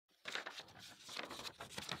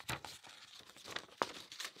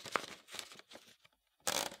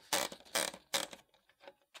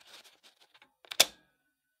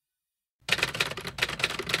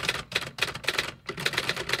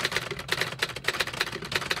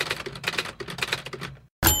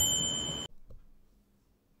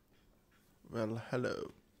Well,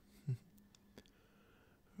 hello.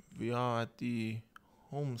 We are at the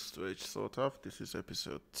home stretch, sort of. This is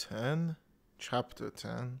episode 10, chapter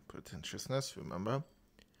 10, pretentiousness, remember?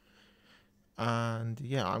 And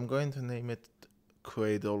yeah, I'm going to name it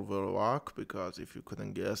Cradle Will Rock because if you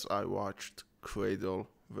couldn't guess, I watched Cradle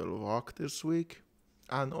Will Rock this week.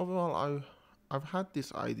 And overall, I've had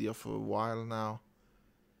this idea for a while now.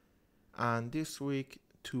 And this week,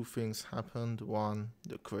 two things happened. One,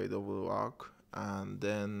 the Cradle Will Rock, and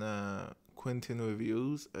then Quentin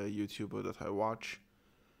Reviews, a YouTuber that I watch,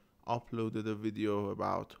 uploaded a video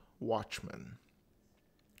about Watchmen.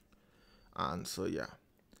 And so yeah,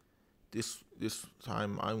 this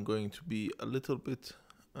time I'm going to be a little bit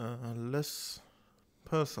less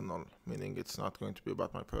personal, meaning it's not going to be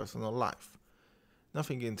about my personal life.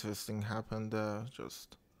 Nothing interesting happened there,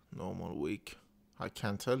 just normal week. I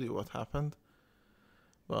can't tell you what happened,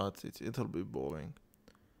 but it'll be boring.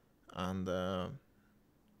 And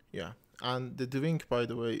yeah, and the drink, by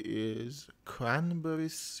the way, is cranberry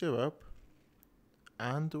syrup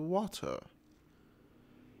and water.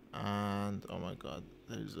 And oh my god,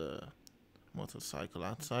 there's a motorcycle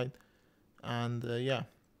outside. And yeah,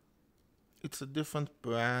 it's a different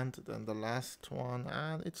brand than the last one,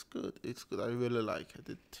 and it's good. It's good. I really like it.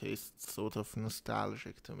 It tastes sort of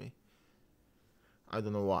nostalgic to me. I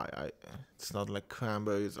don't know why. It's not like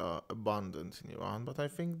cranberries are abundant in Iran, but I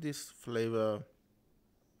think this flavor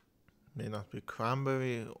may not be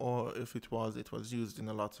cranberry, or if it was used in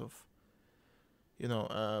a lot of,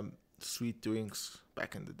 sweet drinks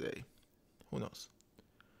back in the day. Who knows?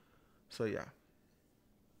 So yeah.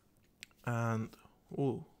 And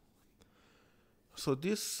so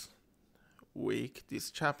this week, this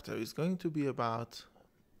chapter is going to be about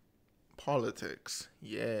politics.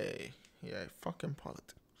 Yay. Yeah, fucking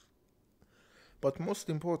politics. But most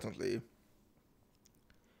importantly,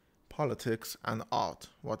 politics and art.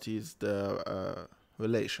 What is the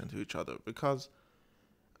relation to each other? Because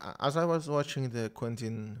as I was watching the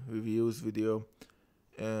Quentin Reviews video,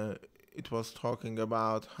 it was talking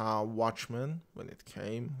about how Watchmen, when it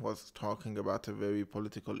came, was talking about a very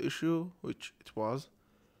political issue, which it was.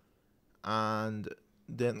 And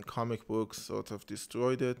then comic books sort of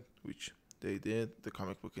destroyed it, which they did. The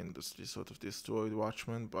comic book industry sort of destroyed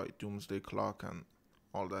Watchmen by Doomsday Clock and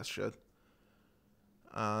all that shit.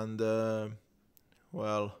 And,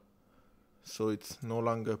 well, so it's no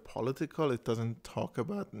longer political. It doesn't talk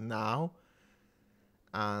about now.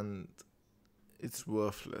 And it's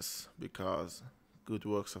worthless because good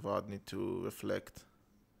works of art need to reflect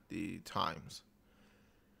the times.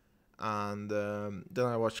 And then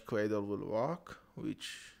I watched Cradle Will Rock,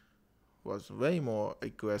 which was way more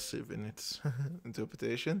aggressive in its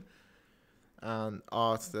interpretation, and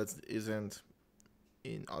art that isn't,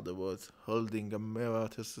 in other words, holding a mirror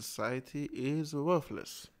to society is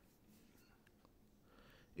worthless.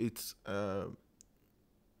 It's how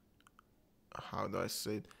do I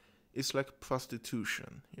say it? It's like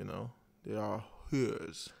prostitution, There are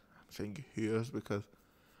hears. I'm saying hears because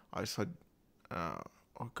I saw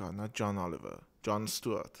not John Oliver, John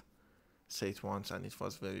Stewart say it once, and it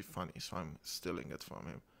was very funny, so I'm stealing it from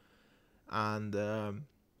him. And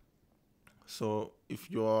so if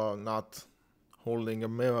you are not holding a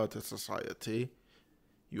mirror to society,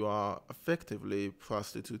 you are effectively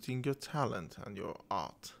prostituting your talent and your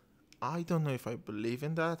art. I don't know if I believe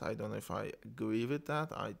in that. I don't know if I agree with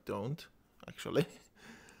that. I don't, actually.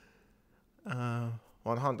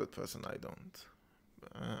 100% I don't.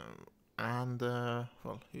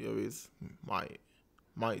 Well, here is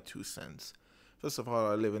my 2 cents. First of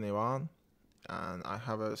all, I live in Iran, and I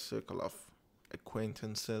have a circle of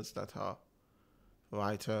acquaintances that are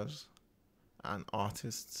writers and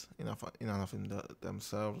artists enough in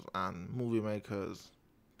themselves, and movie makers,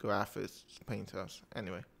 graphists, painters.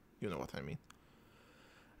 Anyway, you know what I mean.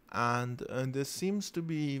 And there seems to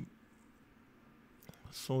be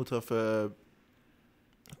sort of a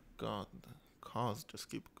God, cars just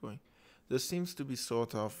keep going. There seems to be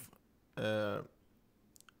sort of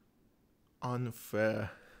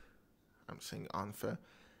unfair, I'm saying unfair,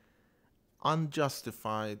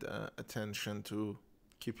 unjustified attention to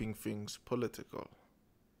keeping things political.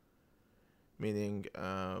 Meaning,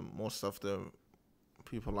 most of the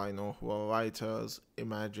people I know who are writers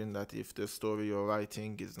imagine that if the story you're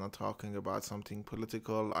writing is not talking about something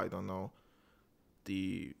political, I don't know,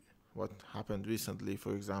 what happened recently,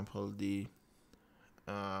 for example, the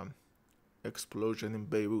explosion in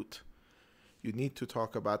Beirut. You need to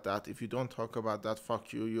talk about that. If you don't talk about that,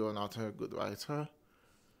 fuck you, you're not a good writer.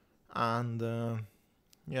 And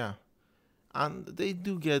yeah, and they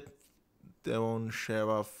do get their own share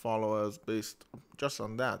of followers based just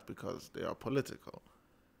on that because they are political.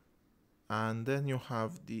 And then you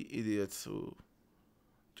have the idiots who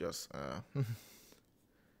just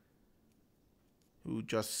who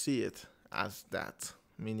just see it as that,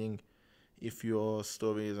 meaning if your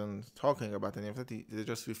story isn't talking about any of that, they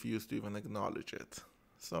just refuse to even acknowledge it.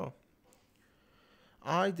 So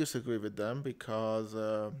I disagree with them because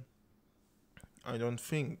I don't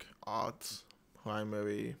think art's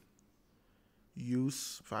primary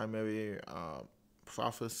use, primary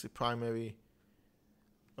prophecy, primary,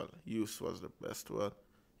 well, use was the best word,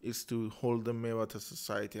 is to hold the mirror to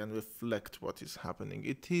society and reflect what is happening.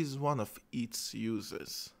 It is one of its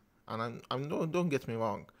uses. And don't get me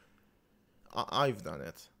wrong, I've done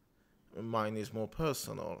it. Mine is more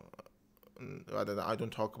personal. Rather than, I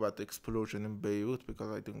don't talk about the explosion in Beirut because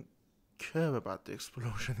I don't care about the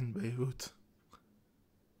explosion in Beirut.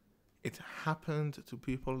 It happened to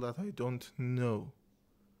people that I don't know,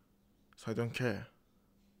 so I don't care.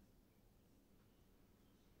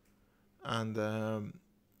 And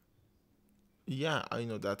yeah, I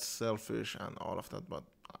know that's selfish and all of that, but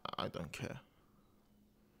I don't care.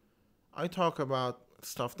 I talk about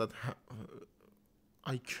stuff that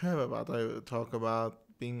I care about. I talk about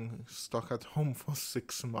being stuck at home for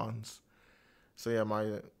 6 months. So yeah,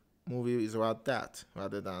 my movie is about that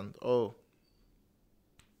rather than, oh,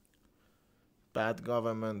 bad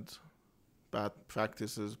government, bad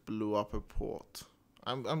practices blew up a port.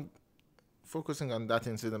 I'm focusing on that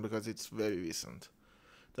incident because it's very recent.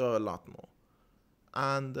 There are a lot more.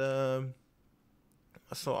 And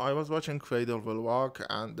so I was watching Cradle Will Walk,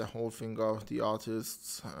 and the whole thing of the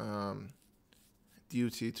artist's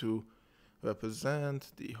duty to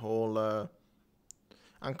represent the whole.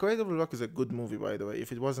 And Cradle Will Walk is a good movie, by the way.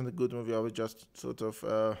 If it wasn't a good movie, I would just sort of,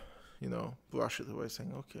 brush it away,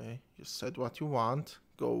 saying, okay, you said what you want,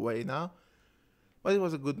 go away now. But it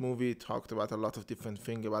was a good movie. It talked about a lot of different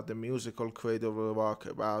things, about the musical Cradle Will Walk,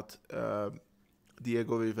 about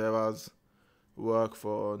Diego Rivera's work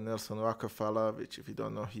for Nelson Rockefeller, which, if you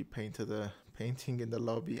don't know, he painted a painting in the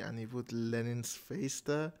lobby and he put Lenin's face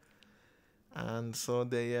there. And so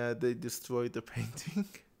they destroyed the painting.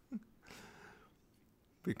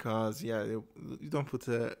 Because, yeah, you don't put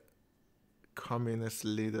a communist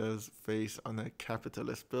leader's face on a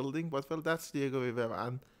capitalist building. But, well, that's Diego Rivera.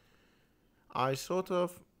 And I sort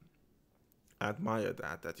of admire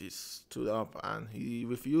that he stood up and he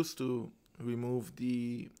refused to remove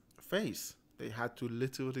the face. They had to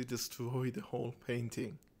literally destroy the whole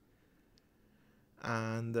painting.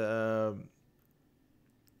 And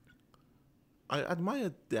I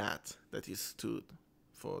admired that he stood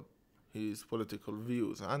for his political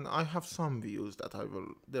views. And I have some views that I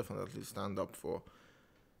will definitely stand up for.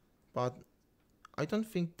 But I don't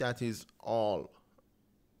think that is all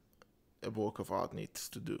a work of art needs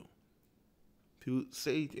to do. To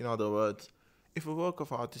say it in other words, if a work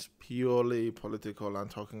of art is purely political and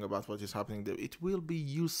talking about what is happening there, it will be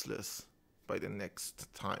useless by the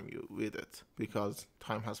next time you read it, because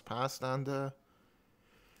time has passed and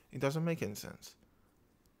it doesn't make any sense.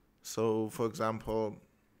 So, for example,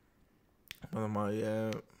 one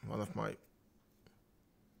of my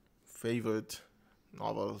favorite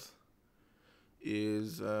novels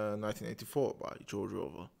is 1984 by George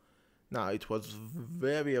Orwell. Now, it was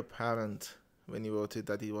very apparent when he wrote it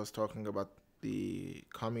that he was talking about the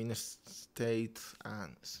communist state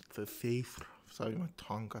and the faith. Sorry, my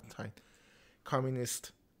tongue got tied.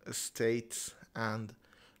 Communist states and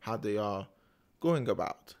how they are going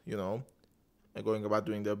about, going about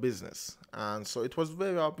doing their business. And so it was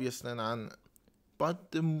very obvious then.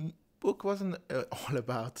 But the book wasn't all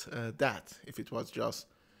about that. If it was just,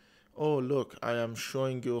 oh, look, I am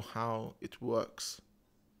showing you how it works,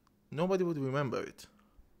 nobody would remember it.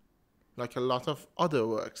 Like a lot of other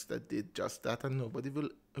works that did just that, and nobody will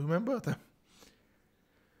remember them.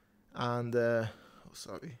 And,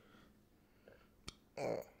 sorry.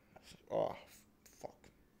 Oh, fuck.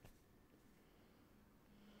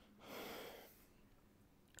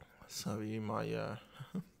 Sorry, my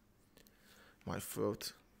my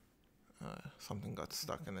throat. Something got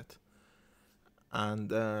stuck in it.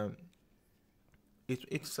 And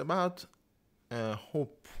it's about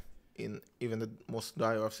hope in even the most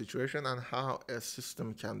dire of situation and how a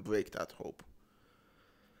system can break that hope.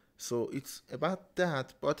 So it's about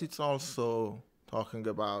that, but it's also talking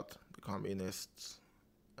about the communist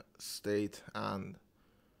state and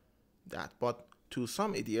that. But to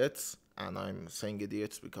some idiots, and I'm saying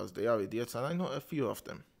idiots because they are idiots, and I know a few of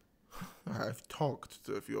them. I've talked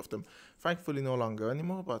to a few of them. Thankfully, no longer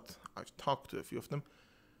anymore, but I've talked to a few of them.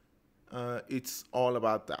 It's all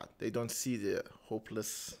about that. They don't see the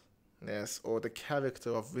hopeless Yes, or the character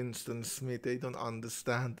of Winston Smith. They don't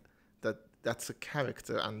understand that that's a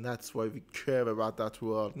character and that's why we care about that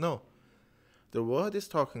world. No, the world is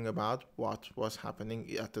talking about what was happening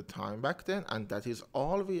at the time back then, and that is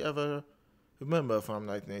all we ever remember from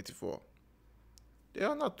 1984. They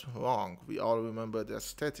are not wrong. We all remember the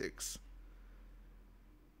aesthetics.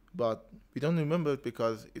 But we don't remember it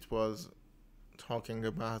because it was talking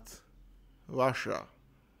about Russia.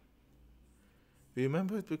 We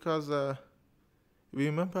remember it because we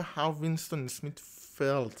remember how Winston Smith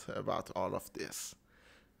felt about all of this.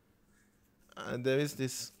 And there is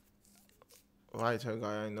this writer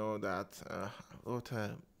guy I know that wrote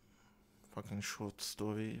a fucking short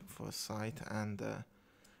story for a site, and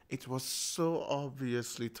it was so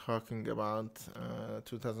obviously talking about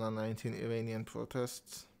 2019 Iranian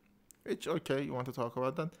protests. Which, okay, you want to talk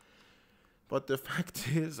about that? But the fact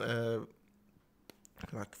is,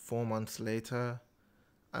 like 4 months later,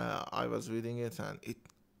 I was reading it and it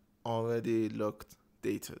already looked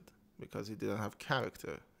dated because it didn't have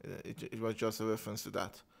character. It was just a reference to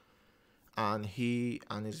that. And he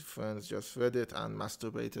and his friends just read it and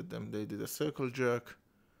masturbated them. They did a circle jerk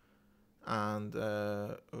and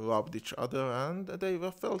robbed each other, and they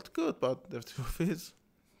felt good. But the truth is,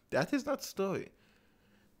 that is not story.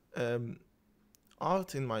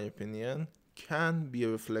 Art, in my opinion, can be a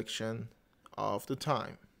reflection of the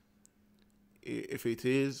time. If it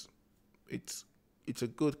is, it's a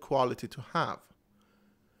good quality to have.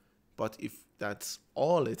 But if that's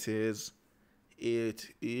all it is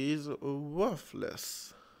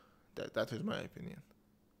worthless. That is my opinion.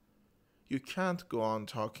 You can't go on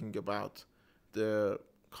talking about the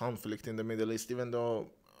conflict in the Middle East, even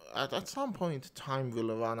though at some point time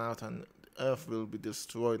will run out and Earth will be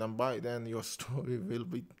destroyed, and by then your story will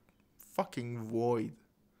be fucking void.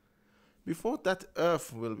 Before that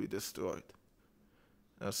Earth will be destroyed,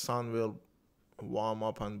 the sun will warm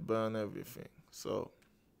up and burn everything. So,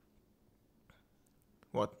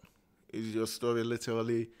 what? Is your story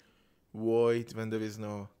literally void when there is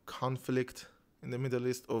no conflict in the Middle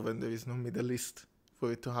East, or when there is no Middle East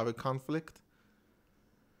for it to have a conflict?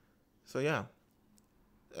 So yeah,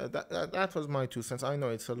 that was my 2 cents. I know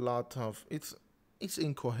it's a lot of it's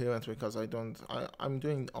incoherent because I'm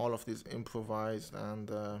doing all of this improvised,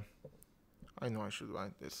 and I know I should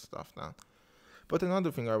write this stuff down. But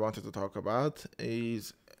another thing I wanted to talk about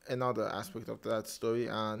is another aspect of that story,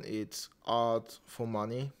 and it's art for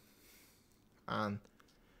money. And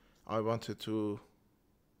I wanted to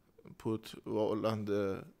put Roland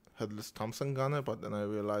the Headless Thompson Gunner, but then I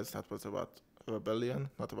realized that was about rebellion,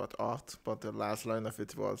 not about art. But the last line of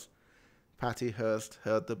it was, Patty Hearst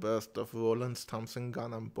heard the burst of Roland's Thompson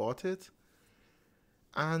gun and bought it.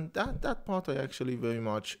 And that part I actually very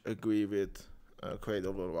much agree with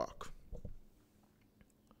Cradle will Rock.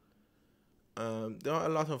 There are a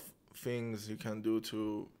lot of things you can do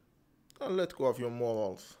to let go of your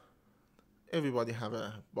morals. Everybody have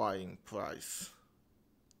a buying price.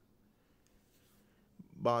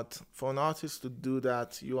 But for an artist to do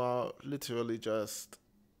that, you are literally just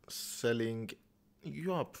selling,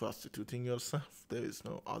 you are prostituting yourself. There is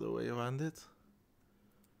no other way around it.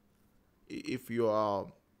 If you are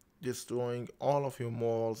destroying all of your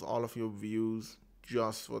morals, all of your views,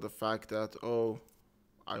 just for the fact that, oh,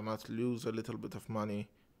 I must lose a little bit of money,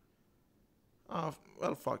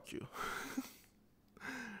 well, fuck you.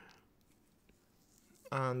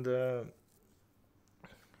 And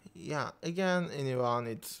yeah, again, in Iran,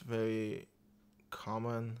 it's very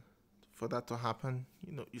common for that to happen.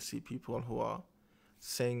 You know, you see people who are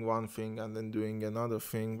saying one thing and then doing another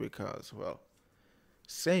thing because, well,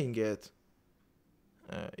 saying it,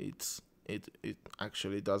 it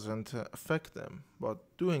actually doesn't affect them. But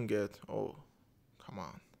doing it, oh, come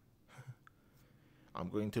on. I'm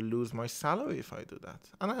going to lose my salary if I do that.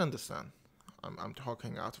 And I understand. I'm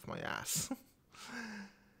talking out of my ass.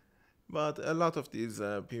 But a lot of these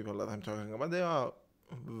people that I'm talking about, they are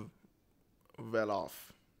well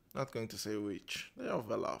off. Not going to say rich. They are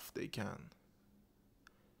well off. They can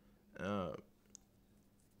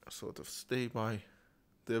sort of stay by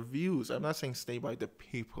their views. I'm not saying stay by the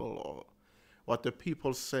people or what the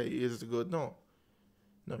people say is good. No,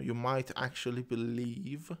 you might actually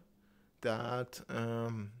believe that, I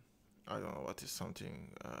don't know what is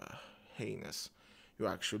something heinous. You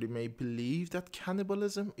actually may believe that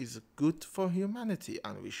cannibalism is good for humanity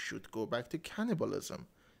and we should go back to cannibalism.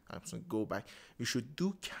 I'm saying go back. We should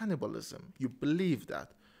do cannibalism. You believe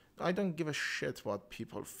that. I don't give a shit what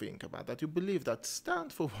people think about that. You believe that.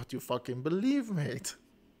 Stand for what you fucking believe, mate.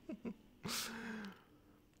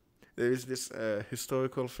 There is this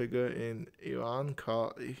historical figure in Iran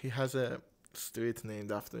called, he has a street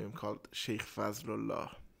named after him called Sheikh Fazlullah.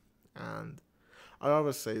 And I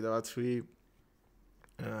always say there are three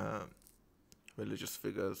uh, religious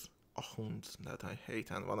figures, ahunds, that I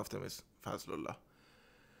hate, and one of them is Fazlullah.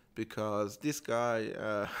 Because this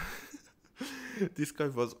guy, this guy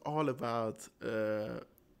was all about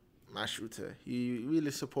Mashruta. He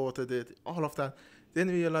really supported it, all of that. Then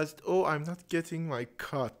he realized, oh, I'm not getting my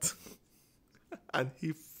cut. And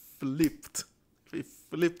he flipped. He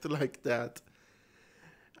flipped like that.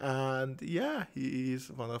 And yeah, he is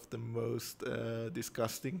one of the most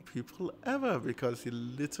disgusting people ever, because he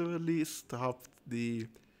literally stopped the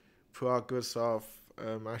progress of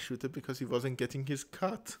Mashruta because he wasn't getting his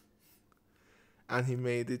cut. And he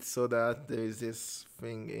made it so that there is this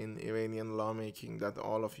thing in Iranian lawmaking that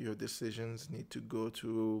all of your decisions need to go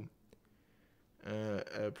through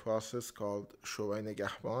a process called Shorai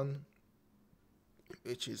Negahban,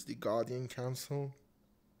 which is the Guardian Council.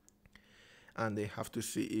 And they have to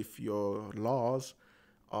see if your laws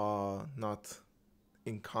are not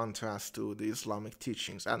in contrast to the Islamic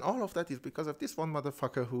teachings. And all of that is because of this one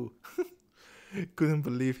motherfucker who couldn't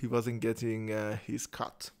believe he wasn't getting his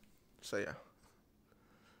cut. So yeah.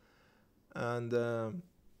 And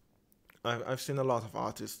I've seen a lot of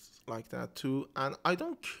artists like that too. And I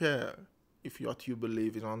don't care if what you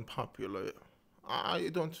believe is unpopular. I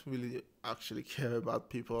don't really actually care about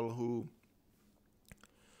people who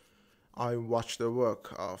I watch the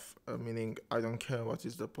work of, meaning I don't care what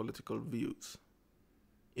is the political views.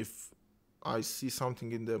 If I see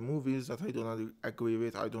something in the movies that I do not agree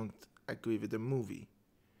with, I don't agree with the movie.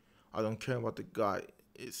 I don't care what the guy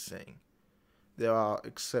is saying. There are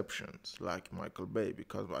exceptions, like Michael Bay,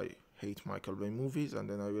 because I hate Michael Bay movies, and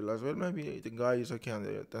then I realize, well, maybe the guy is a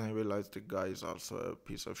candidate. Then I realize the guy is also a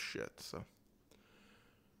piece of shit. So,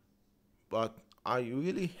 but I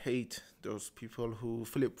really hate those people who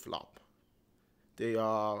flip-flop. They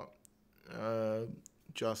are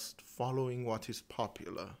just following what is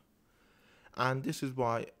popular. And this is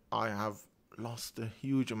why I have lost a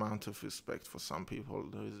huge amount of respect for some people.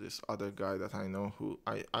 There is this other guy that I know who,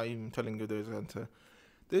 I'm telling you,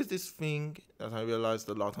 there's this thing that I realized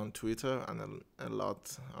a lot on Twitter and a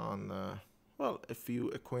lot on, a few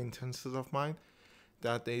acquaintances of mine,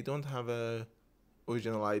 that they don't have a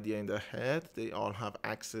original idea in their head. They all have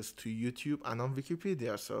access to YouTube and on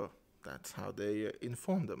Wikipedia, so that's how they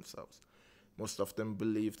inform themselves. Most of them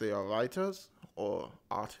believe they are writers or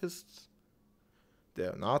artists.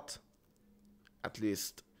 They're not. At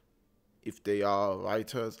least if they are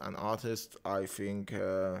writers and artists, I think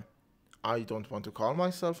I don't want to call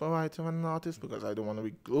myself a writer and an artist because I don't want to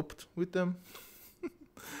be grouped with them.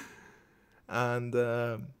 And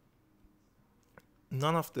none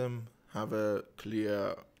of them have a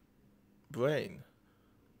clear brain.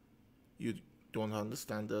 You don't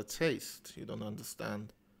understand their taste. You don't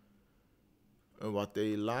understand what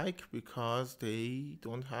they like because they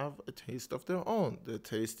don't have a taste of their own. Their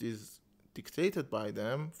taste is dictated by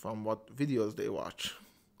them from what videos they watch.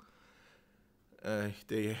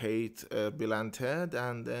 They hate Bill and Ted,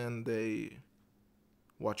 and then they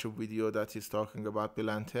watch a video that is talking about Bill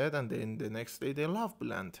and Ted, and then the next day they love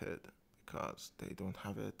Bill and Ted because they don't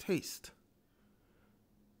have a taste.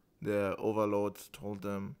 Their overlords told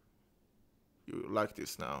them, you like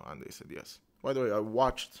this now? And they said yes. By the way, I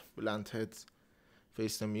watched Bill and Ted's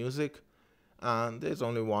Face the Music, and there's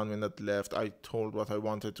only 1 minute left. I told what I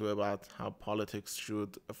wanted to about how politics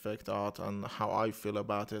should affect art and how I feel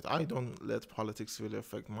about it. I don't let politics really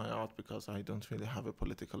affect my art because I don't really have a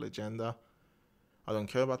political agenda. I don't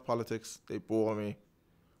care about politics. They bore me.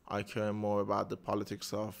 I care more about the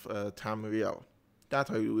politics of Tamriel.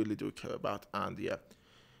 That I really do care about. And yeah,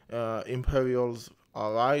 Imperials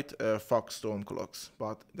are right, fuck Stormcloaks.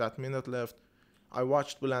 But that minute left, I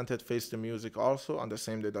watched Bill and Ted Face the Music also on the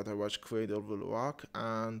same day that I watched Cradle Will Rock,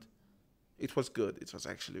 and it was good. It was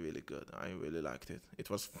actually really good. I really liked it. It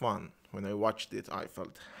was fun. When I watched it, I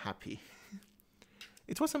felt happy.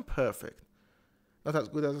 It wasn't perfect. Not as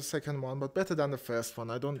good as the second one, but better than the first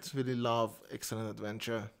one. I don't really love Excellent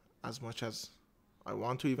Adventure as much as I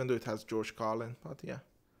want to, even though it has George Carlin, but yeah.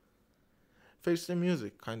 Face the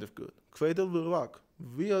Music, kind of good. Cradle Will Rock,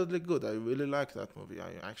 weirdly good. I really liked that movie.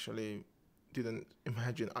 I actually didn't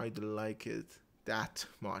imagine I'd like it that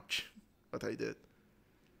much, but I did.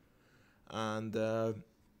 And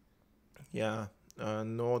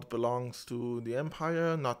Nord belongs to the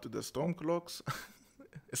Empire, not to the Stormcloaks.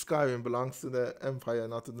 Skyrim belongs to the Empire,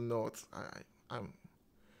 not to the North. I'm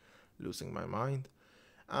losing my mind.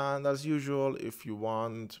 And as usual, if you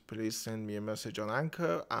want, please send me a message on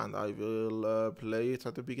Anchor, and I will play it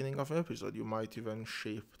at the beginning of the episode. You might even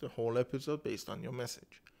shape the whole episode based on your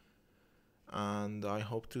message. and I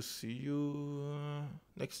hope to see you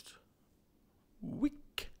next week.